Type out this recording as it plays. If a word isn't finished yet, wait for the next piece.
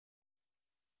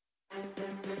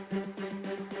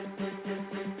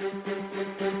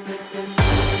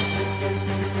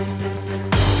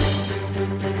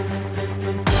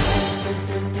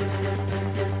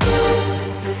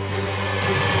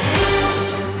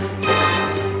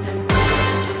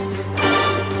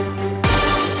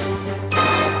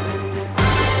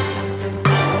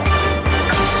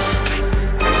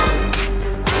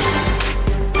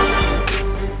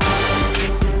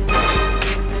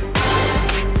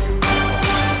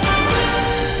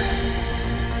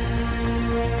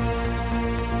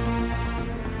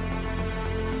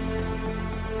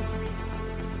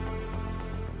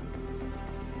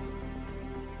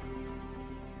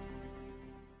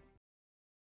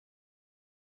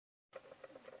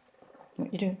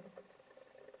What you doing?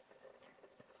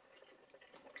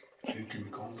 Making the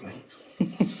cornflakes.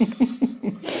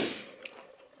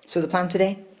 So the plan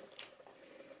today?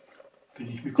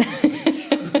 Finish my cornflakes.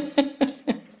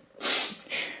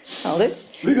 That'll do.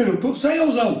 We're going to put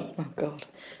sails on! Oh God.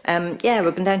 Yeah,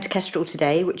 we're going down to Kejstral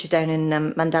today, which is down in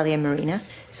Mandalia Marina.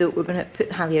 So we're going to put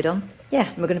the halyard on. Yeah,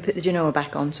 and we're going to put the Genoa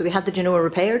back on. So we had the Genoa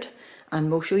repaired,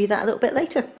 and we'll show you that a little bit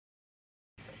later.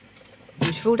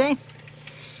 Beautiful day.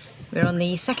 We're on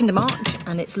the 2nd of March,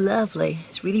 and it's lovely.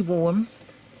 It's really warm,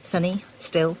 sunny,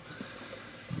 still.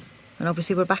 And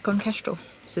obviously we're back on Kejstral.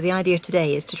 So the idea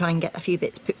today is to try and get a few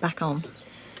bits put back on.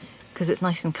 Because it's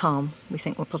nice and calm, we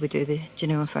think we'll probably do the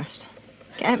Genoa first.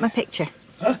 Get out my picture.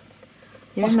 Huh?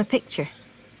 You're in my picture.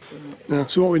 Now,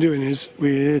 so what we're doing is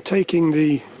we're taking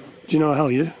the Genoa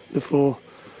halyard, the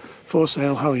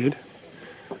foresail halyard,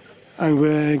 and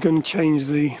we're going to change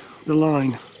the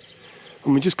line.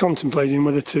 And we're just contemplating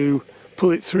whether to pull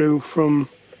it through from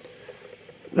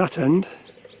that end,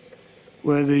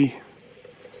 where the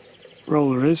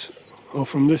roller is, or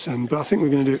from this end. But I think we're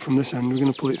going to do it from this end. We're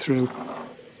going to pull it through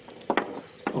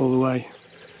all the way.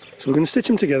 So we're going to stitch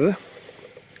them together,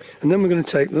 and then we're going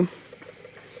to tape them,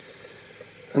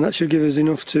 and that should give us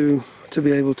enough to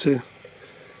be able to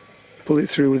pull it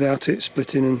through without it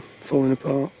splitting and falling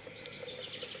apart.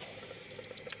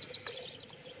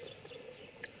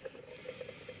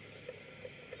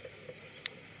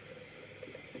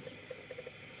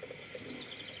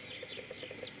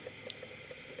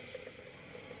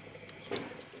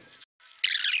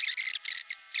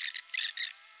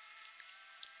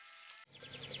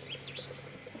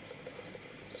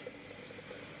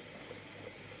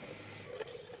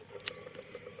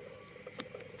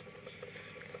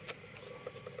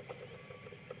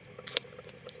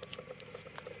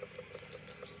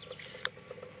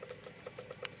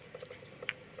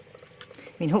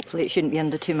 I mean, hopefully it shouldn't be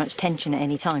under too much tension at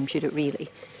any time, should it really?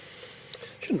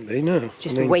 Shouldn't be, no.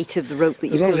 Just the weight of the rope that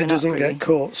you're pulling up. As long as it doesn't really get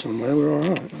caught somewhere, we're all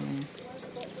right.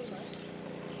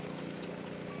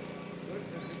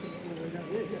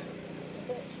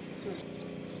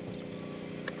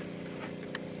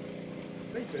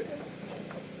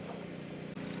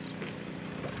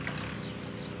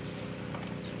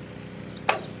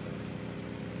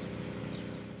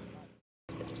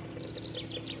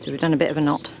 So we've done a bit of a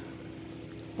knot.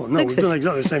 Well, no, we've done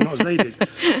exactly the same knot as they did.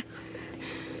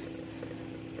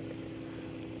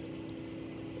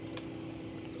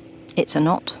 It's a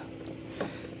knot.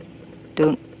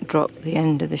 Don't drop the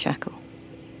end of the shackle.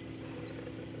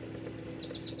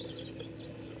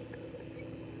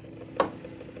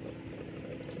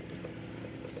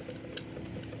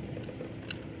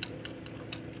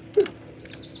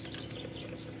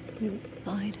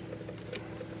 Side.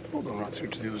 Not gone right through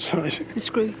to the other side. The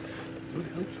screw. I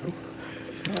hope so.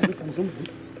 I'll look on something.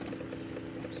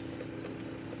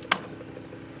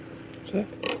 So.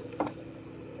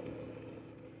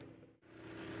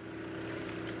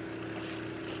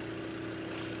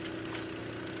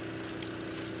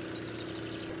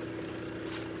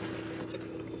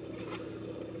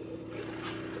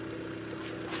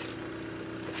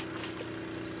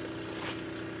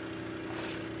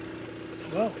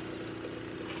 Well,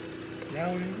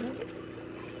 now we go.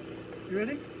 You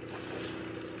ready?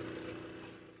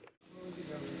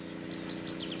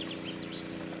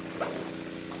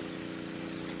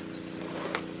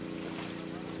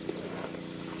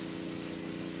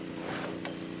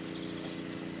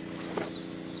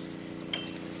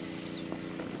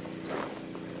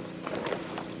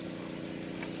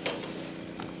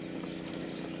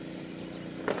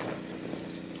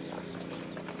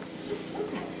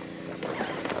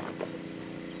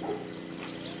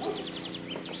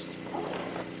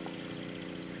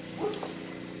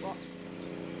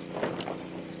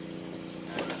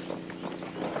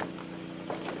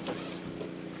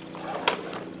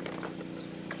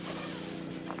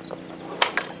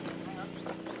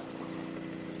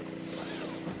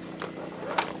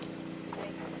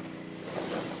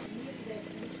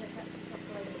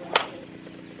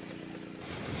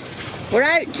 We're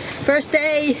out! First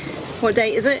day! What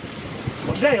date is it?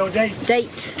 What day or date?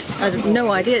 Date. I have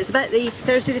no idea. It's about the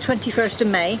Thursday the 21st of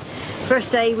May. First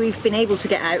day we've been able to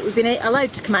get out. We've been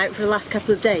allowed to come out for the last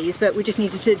couple of days, but we just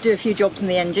needed to do a few jobs in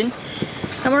the engine.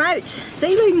 And we're out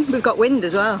sailing. We've got wind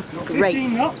as well. Great.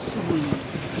 15 knots.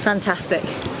 Fantastic.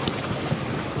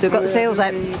 So we've got the sails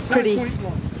out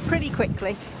pretty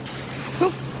quickly.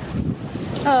 Ooh.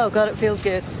 Oh God, it feels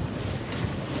good.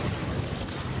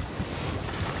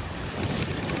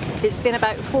 It's been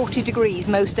about 40 degrees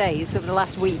most days over the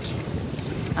last week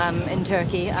in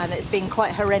Turkey, and it's been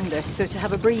quite horrendous. So to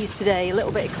have a breeze today, a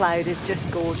little bit of cloud, is just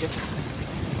gorgeous.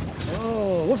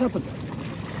 Oh, what's happened?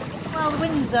 Well, the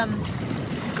wind's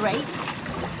great.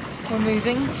 We're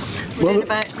moving.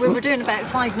 We were doing about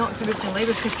 5 knots originally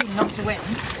with 15 knots of wind,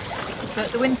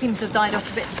 but the wind seems to have died off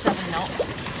a bit to 7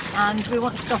 knots. And we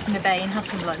want to stop in the bay and have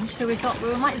some lunch, so we thought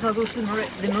we might as well go to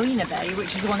the marina bay,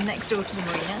 which is the one next door to the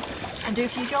marina, and do a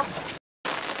few jobs.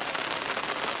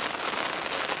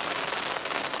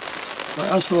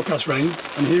 Right, as forecast rain,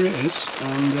 and here it is,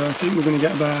 and I think we're going to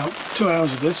get about 2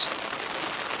 hours of this.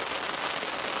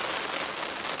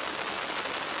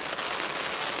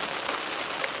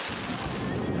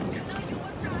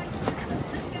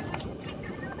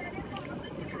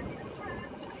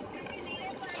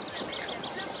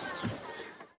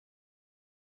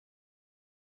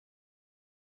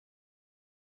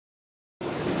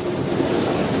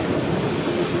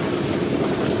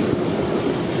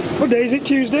 What day is it?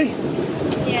 Tuesday?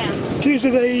 Yeah. Tuesday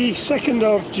the 2nd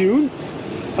of June,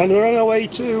 and we're on our way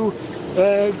to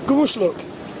Gummersluk.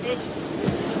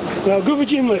 Now,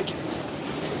 Guvajinlik.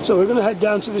 So we're going to head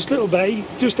down to this little bay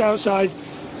just outside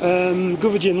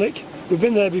Guvajinlik. We've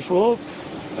been there before.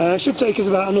 Should take us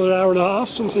about another hour and a half,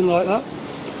 something like that.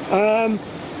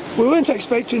 We weren't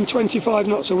expecting 25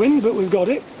 knots of wind, but we've got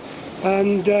it.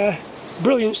 And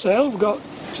brilliant sail. We've got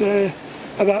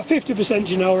about 50%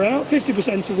 Genoa out,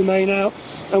 50% of the main out,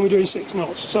 and we're doing 6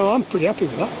 knots. So I'm pretty happy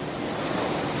with that.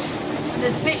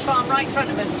 There's a fish farm right in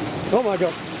front of us. Oh my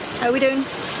God. How are we doing?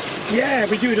 Yeah,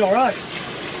 we're doing all right.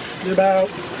 We're about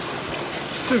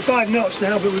 5 knots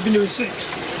now, but we've been doing 6.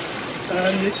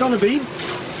 And it's on a beam.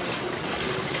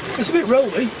 It's a bit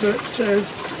rolly, but a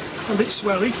bit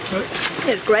swelly. But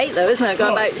It's great though, isn't it?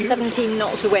 Got about beautiful. 17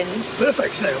 knots of wind.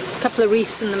 Perfect sail. A couple of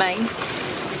reefs in the main.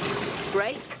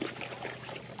 Great.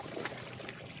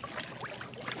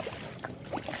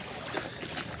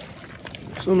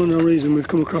 For some unknown reason, we've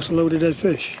come across a load of dead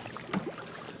fish.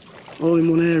 All in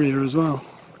one area as well.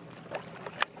 A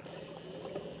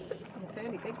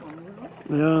fairly big one, isn't it?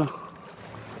 They are.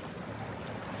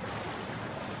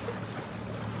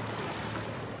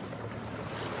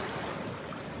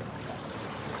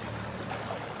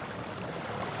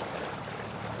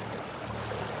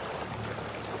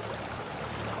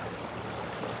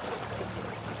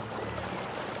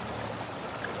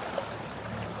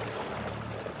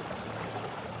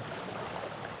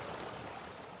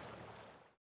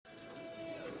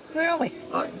 Where are we?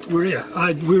 We're here.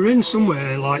 We're in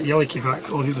somewhere like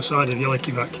Yelekivak, or the other side of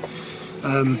Yelekivak.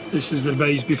 This is the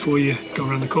bays before you go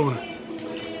around the corner.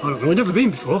 I don't know, we've never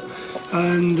been before.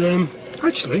 And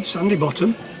actually, sandy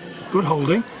bottom, good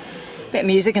holding. Bit of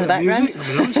music in the background.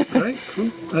 Music, nice, great,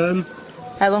 fun.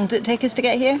 How long did it take us to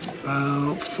get here?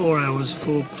 4 hours,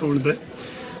 four and a bit.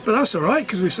 But that's all right,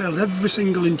 because we sailed every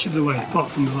single inch of the way, apart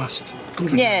from the last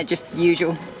 100 Yeah, yards. just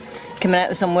usual. Coming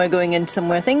out of somewhere, going into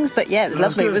somewhere things, but yeah, it was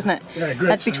lovely, good. wasn't it? Yeah, great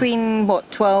Had sail. between,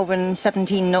 what, 12 and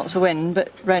 17 knots of wind,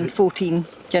 but around 14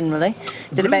 generally.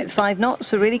 Did Brilliant. about 5 knots,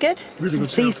 so really good. Really good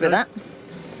Pleased sail, with that.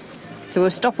 So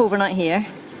we'll stop overnight here,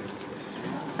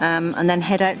 and then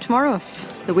head out tomorrow if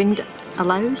the wind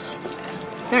allows.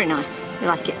 Very nice, we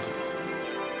like it.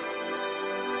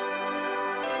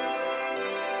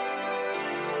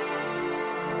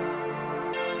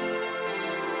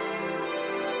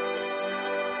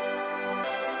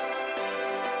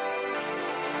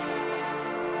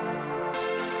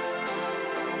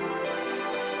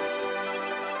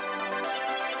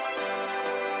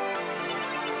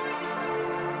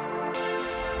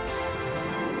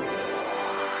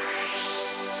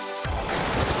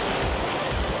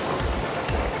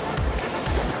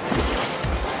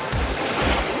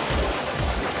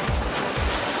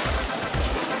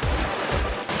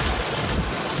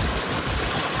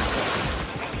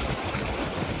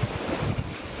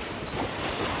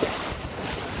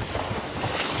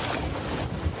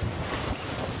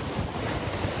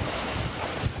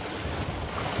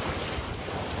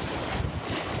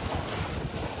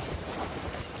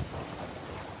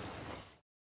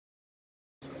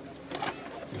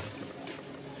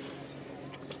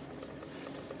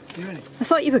 You ready? I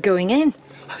thought you were going in.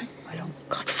 I am.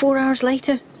 God, 4 hours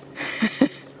later.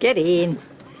 Get in.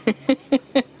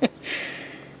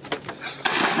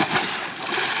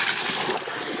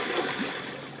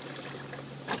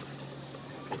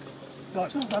 No,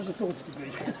 it's not as bad as I thought it would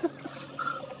be.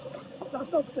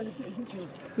 That's not to say it isn't chilly.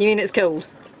 You mean it's cold?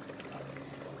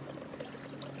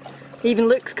 Even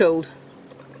looks cold.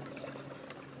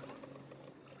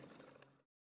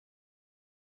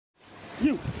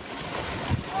 You.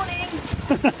 Morning!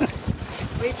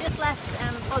 We've just left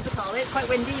Pozopoli. It's quite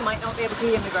windy, you might not be able to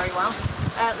hear me very well.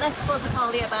 Left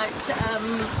Pozopoli about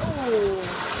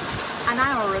an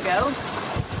hour ago,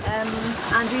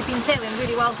 and we've been sailing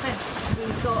really well since.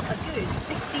 We've got a good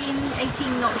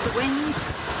 16-18 knots of wind,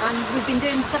 and we've been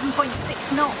doing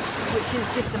 7.6 knots, which is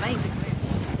just amazing.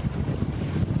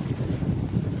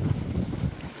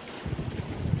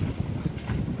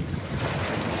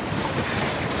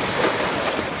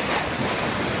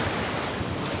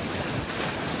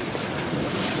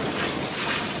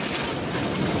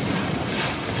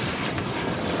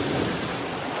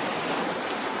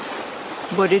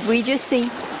 What did we just see?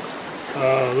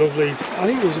 Oh, lovely. I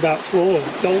think there was about 4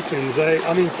 dolphins.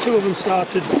 I mean, 2 of them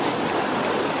started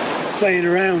playing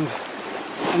around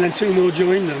and then 2 more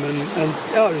joined them, and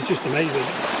oh, it was just amazing.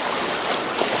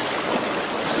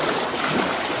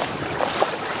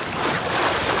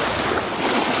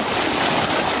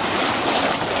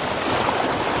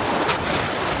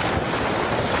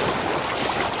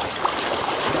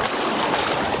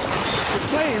 They're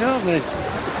playing, aren't they?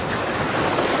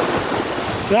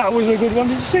 That was a good one.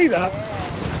 Did you see that?